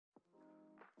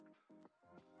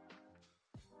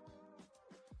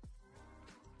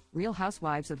Real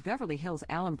Housewives of Beverly Hills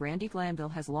alum Brandi Glanville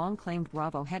has long claimed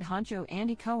Bravo head honcho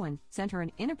Andy Cohen sent her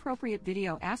an inappropriate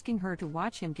video asking her to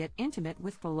watch him get intimate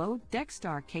with below-deck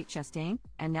star Kate Chastain,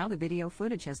 and now the video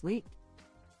footage has leaked.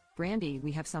 "Brandi,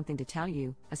 we have something to tell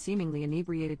you," a seemingly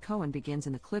inebriated Cohen begins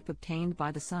in the clip obtained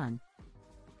by The Sun.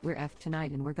 "We're effed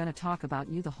tonight and we're gonna talk about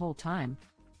you the whole time."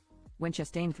 When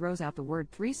Chastain throws out the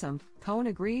word threesome, Cohen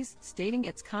agrees, stating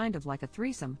it's kind of like a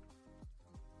threesome.